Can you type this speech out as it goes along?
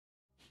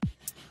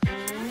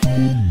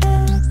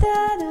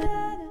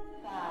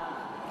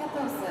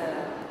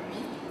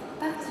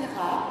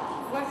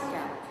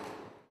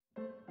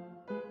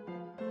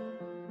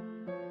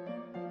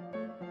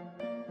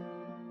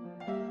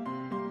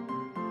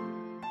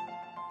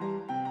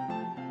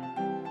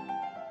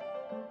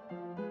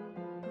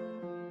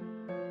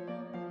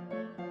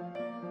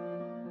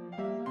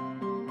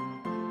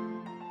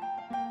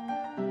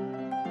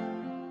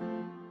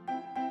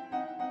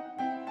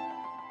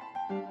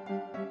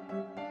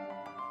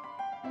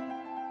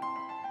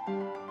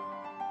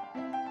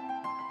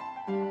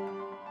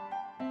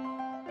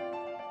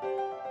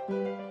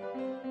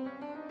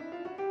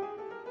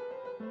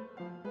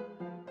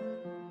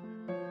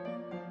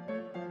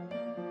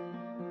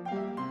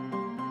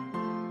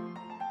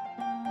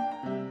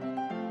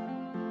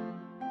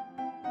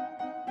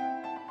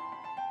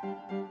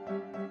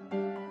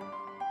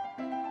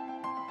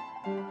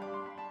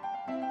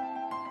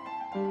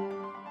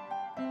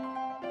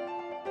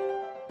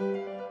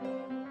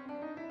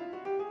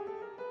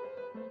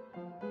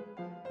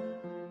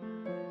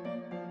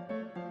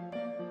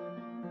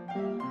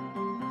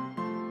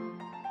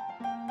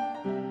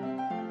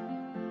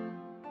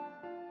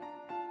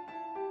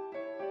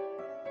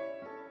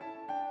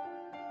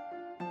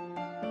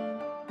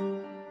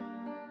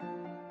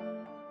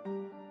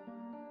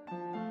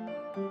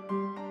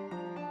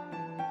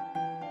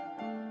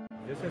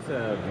This is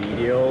a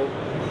video.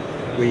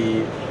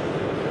 We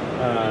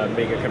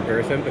make a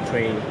comparison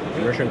between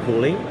immersion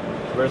cooling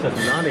versus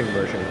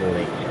non-immersion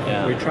cooling.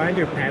 Yeah. We're trying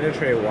to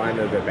penetrate one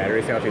of the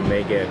battery cells to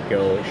make it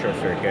go short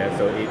circuit,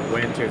 so it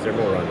went to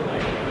thermal runaway.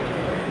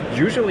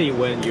 Usually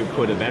when you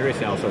put a battery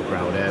cell so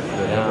grounded,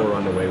 the thermal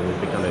runaway will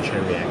become a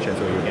chain reaction,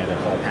 so you get a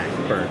whole pack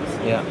burns.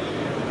 Yeah.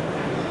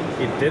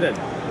 It didn't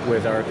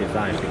with our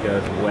design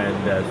because when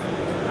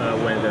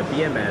the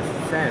BMS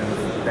sense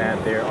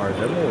that there are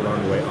thermal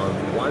runaway on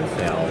one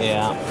cell,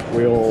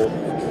 will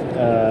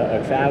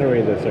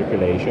accelerate the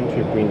circulation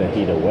to bring the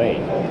heat away.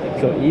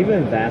 So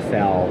even that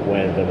cell,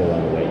 when thermal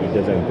runaway, it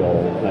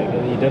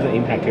doesn't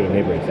impact your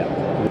neighboring cell.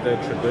 With the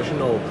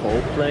traditional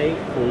cold plate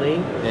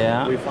cooling,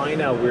 we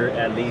find out we're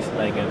at least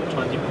like a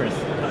 20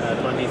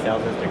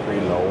 Celsius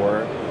degree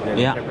lower than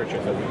the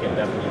temperature, so we can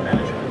definitely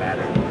manage it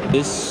better.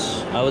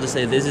 This, I would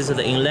say, this is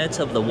the inlet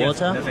of the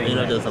water.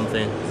 Or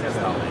something.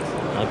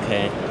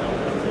 Okay.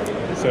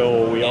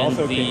 So we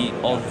also the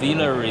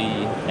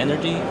auxiliary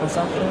energy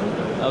consumption,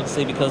 I would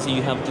say, because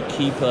you have to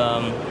keep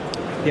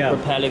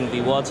propelling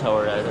the water,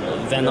 or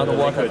then not the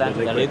water, then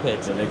the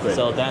liquid.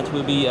 So that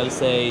will be, I would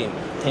say,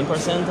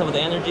 10% of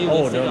the energy.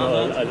 Oh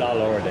no, a lot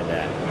lower than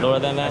that. Lower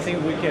than that? I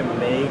think we can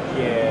make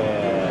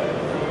it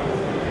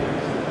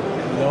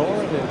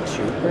lower than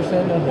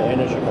 2% of the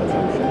energy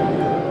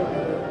consumption.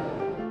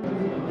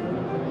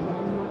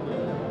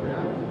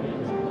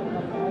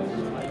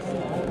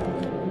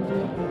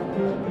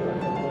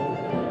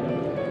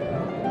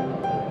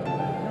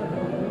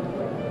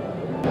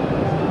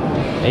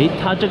 哎，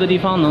它这个地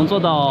方能做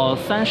到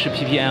30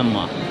 ppm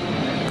吗？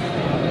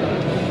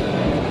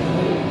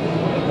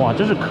哇，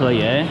这是可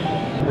以哎。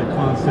The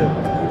concept,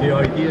 the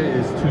idea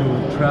is to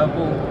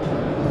travel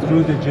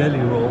through the jelly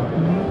roll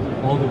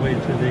all the way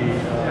to the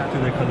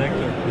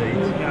collector plate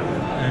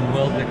and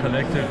weld the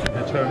collector to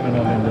the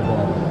terminal in the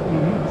bottom.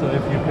 So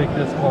if you pick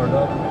this part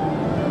up,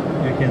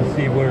 you can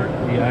see where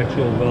the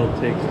actual weld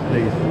takes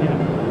place.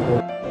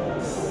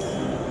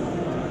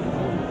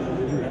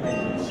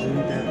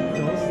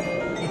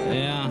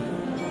 Yeah.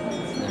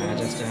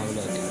 Just to have a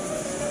look.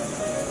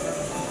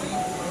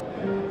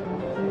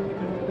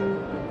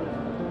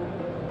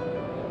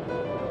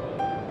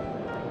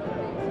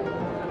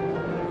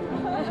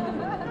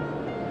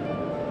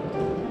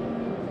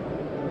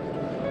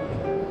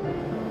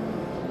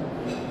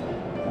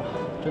 哇，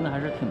真的还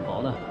是挺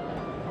薄的。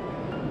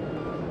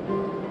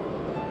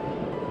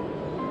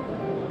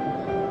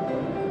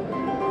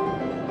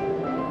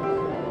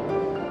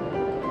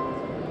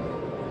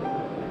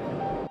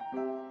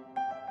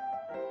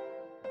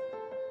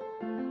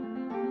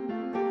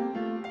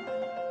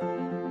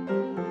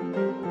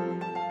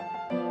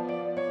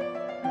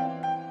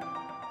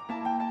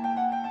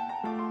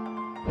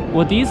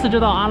 我第一次知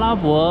道阿拉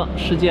伯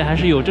世界还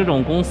是有这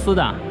种公司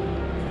的，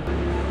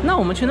那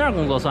我们去那儿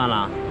工作算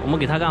了，我们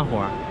给他干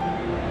活，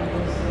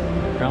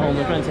然后我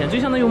们赚钱，就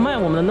相当于卖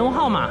我们的 know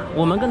how 嘛，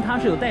我们跟他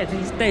是有代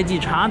际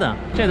差的，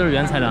这都是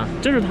原材料，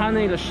这是他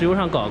那个石油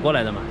上搞过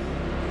来的嘛。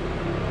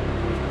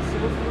石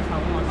油出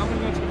厂嘛，他们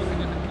那个成本肯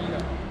定很低的，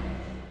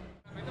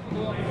没这么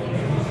多，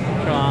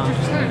是吧？就是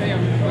现在这样，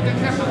我跟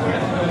开韩国人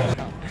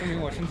证明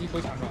我身体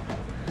多强壮。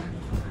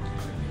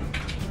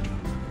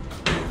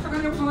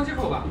 有不同的接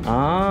口吧？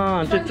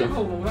啊，这种接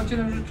口我记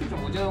得是这种，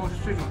我记得我是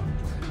这种。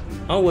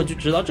啊，我就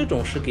知道这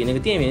种是给那个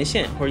电源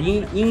线或者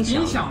音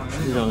响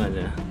这种感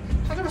觉。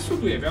它这个速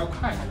度也比较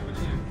快，它这个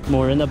机。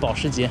某人的保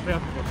时捷。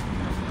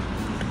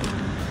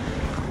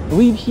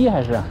VP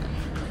还是？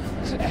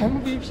是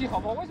MVP 好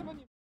吧？为什么你？